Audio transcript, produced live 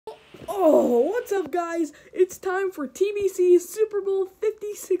Oh, what's up, guys? It's time for TBC Super-Bowl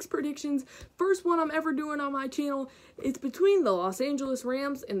 56 predictions. First one I'm ever doing on my channel. It's between the Los Angeles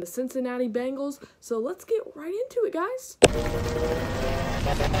Rams and the Cincinnati Bengals. So let's get right into it, guys. The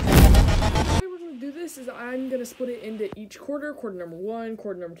way we're going to do this is I'm going to split it into each quarter. Quarter number 1,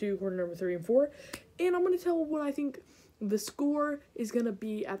 quarter number 2, quarter number 3, and 4. And I'm going to tell what I think the score is going to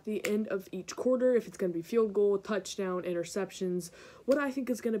be at the end of each quarter, if it's going to be field goal, touchdown, interceptions, what I think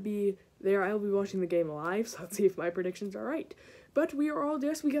is going to be there. I'll be watching the game live, so let's see if my predictions are right. But we are all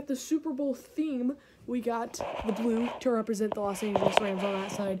dressed. We got the Super Bowl theme. We got the blue to represent the Los Angeles Rams on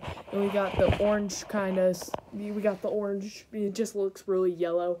that side, and we got the orange we got the orange. It just looks really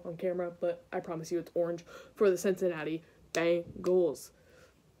yellow on camera, but I promise you it's orange for the Cincinnati Bengals.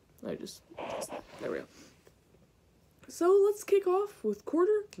 There we go. So let's kick off with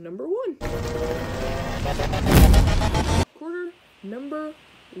quarter number 1. Quarter number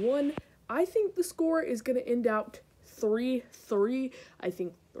 1. I think the score is going to end out 3-3. I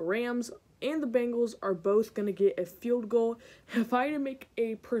think the Rams and the Bengals are both going to get a field goal. If I had to make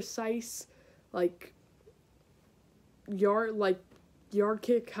a precise yard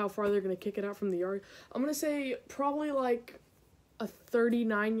kick, how far they're going to kick it out from the yard, I'm going to say probably like a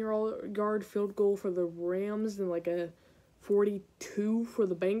 39-yard field goal for the Rams and like a 42 for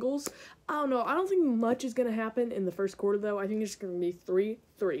the Bengals. I don't know. I don't think much is going to happen in the first quarter, though. I think it's going to be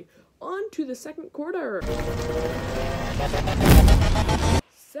 3-3. On to the second quarter.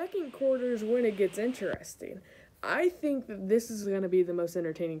 Second quarter is when it gets interesting. I think that this is going to be the most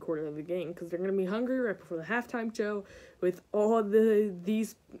entertaining quarter of the game because they're going to be hungry right before the halftime show with all the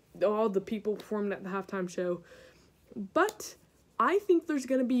people performing at the halftime show. But I think there's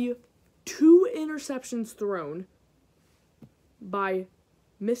going to be 2 interceptions thrown by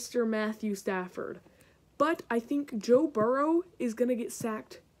Mr. Matthew Stafford. But I think Joe Burrow is going to get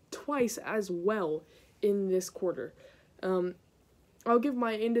sacked twice as well in this quarter. I'll give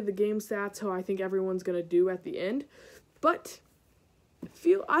my end of the game stats, how I think everyone's going to do at the end. But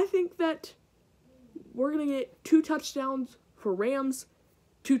I think that we're going to get 2 touchdowns for Rams,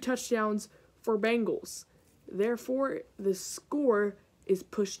 2 touchdowns for Bengals. Therefore, the score is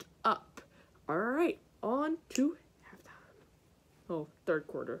pushed up. All right, on to halftime. Oh, third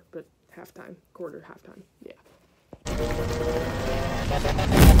quarter, but halftime. Quarter, halftime. Yeah.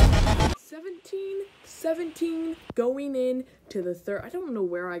 17-17 going in to the third. I don't know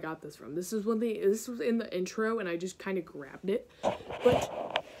where I got this from. This was in the intro, and I just kind of grabbed it.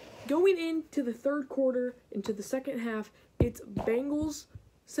 But going into the third quarter, into the second half, it's Bengals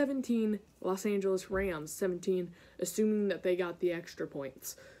 17, Los Angeles Rams 17, assuming that they got the extra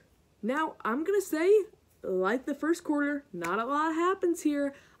points. Now, I'm going to say, like the first quarter, not a lot happens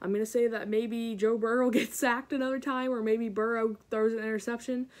here. I'm going to say that maybe Joe Burrow gets sacked another time, or maybe Burrow throws an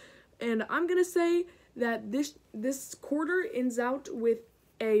interception. And I'm going to say that this quarter ends out with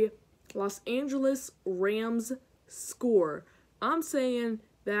a Los Angeles Rams score. I'm saying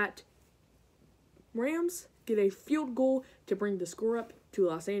that Rams get a field goal to bring the score up to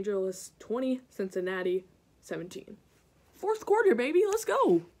Los Angeles 20, Cincinnati 17. Fourth quarter, baby, let's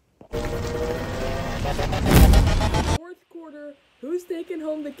go. Fourth quarter, who's taking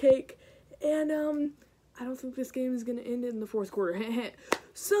home the cake? And I don't think this game is going to end in the fourth quarter.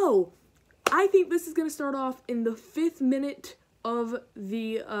 So, I think this is going to start off in the 5th minute of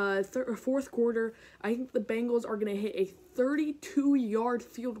the fourth quarter. I think the Bengals are going to hit a 32-yard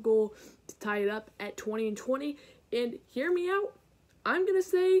field goal to tie it up at 20-20. And hear me out. I'm going to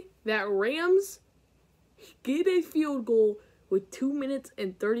say that Rams get a field goal with 2 minutes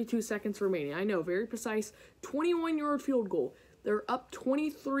and 32 seconds remaining. I know, very precise. 21-yard field goal. They're up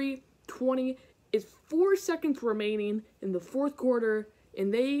 23-20. It's 4 seconds remaining in the fourth quarter,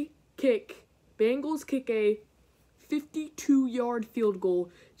 and Bengals kick a 52-yard field goal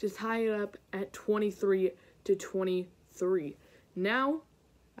to tie it up at 23-23. Now,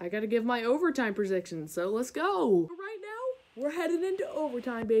 I got to give my overtime predictions, so let's go. Right now, we're headed into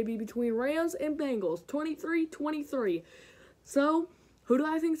overtime, baby, between Rams and Bengals, 23-23. So, who do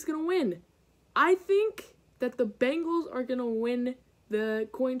I think is going to win? I think that the Bengals are going to win the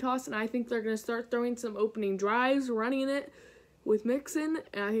coin toss, and I think they're going to start throwing some opening drives, running it with Mixon,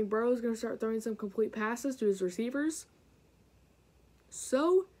 and I think Burrow's going to start throwing some complete passes to his receivers.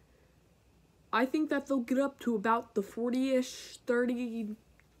 So, I think that they'll get up to about the 40-ish,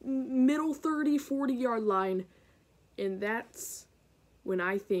 middle 30, 40-yard line, and that's when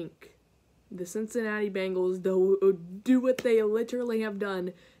I think the Cincinnati Bengals do what they literally have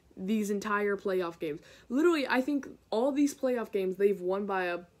done these entire playoff games. Literally, I think all these playoff games, they've won by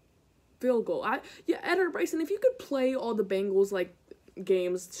a field goal. Edward Bryson, if you could play all the Bengals, like,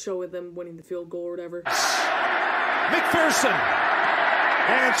 games showing them winning the field goal or whatever. McPherson.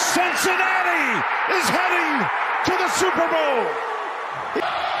 And Cincinnati is heading to the Super Bowl.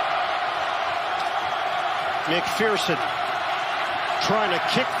 McPherson trying to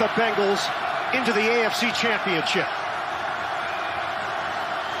kick the Bengals into the AFC Championship.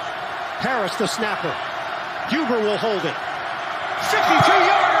 Harris, the snapper. Huber will hold it.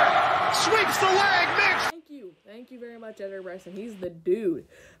 52-yarder. Sweeps the leg. Thank you very much, Edgar Bryson. He's the dude.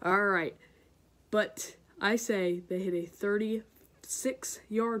 All right. But I say they hit a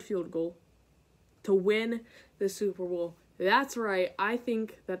 36-yard field goal to win the Super Bowl. That's right. I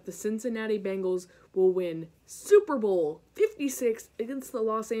think that the Cincinnati Bengals will win Super Bowl 56 against the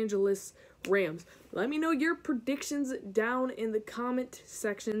Los Angeles Rams. Let me know your predictions down in the comment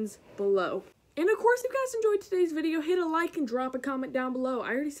sections below. And of course, if you guys enjoyed today's video, hit a like and drop a comment down below. I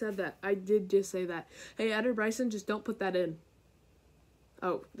already said that. I did just say that. Hey, Edgar Bryson, just don't put that in.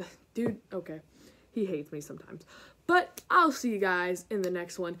 Oh, dude, okay. He hates me sometimes. But I'll see you guys in the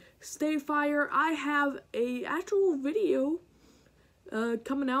next one. Stay fire. I have a actual video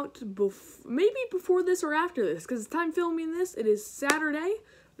coming out maybe before this or after this, because it's time filming this. It is Saturday,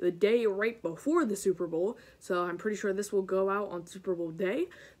 the day right before the Super Bowl. So I'm pretty sure this will go out on Super Bowl day.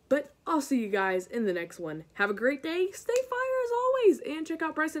 But I'll see you guys in the next one. Have a great day. Stay fire as always. And check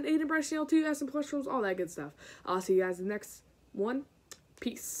out Bryson, Aiden, Bryson, L2, S and Plus Rules, all that good stuff. I'll see you guys in the next one.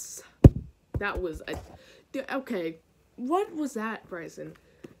 Peace. That was okay. What was that, Bryson?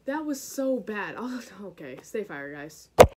 That was so bad. Oh, okay. Stay fire, guys.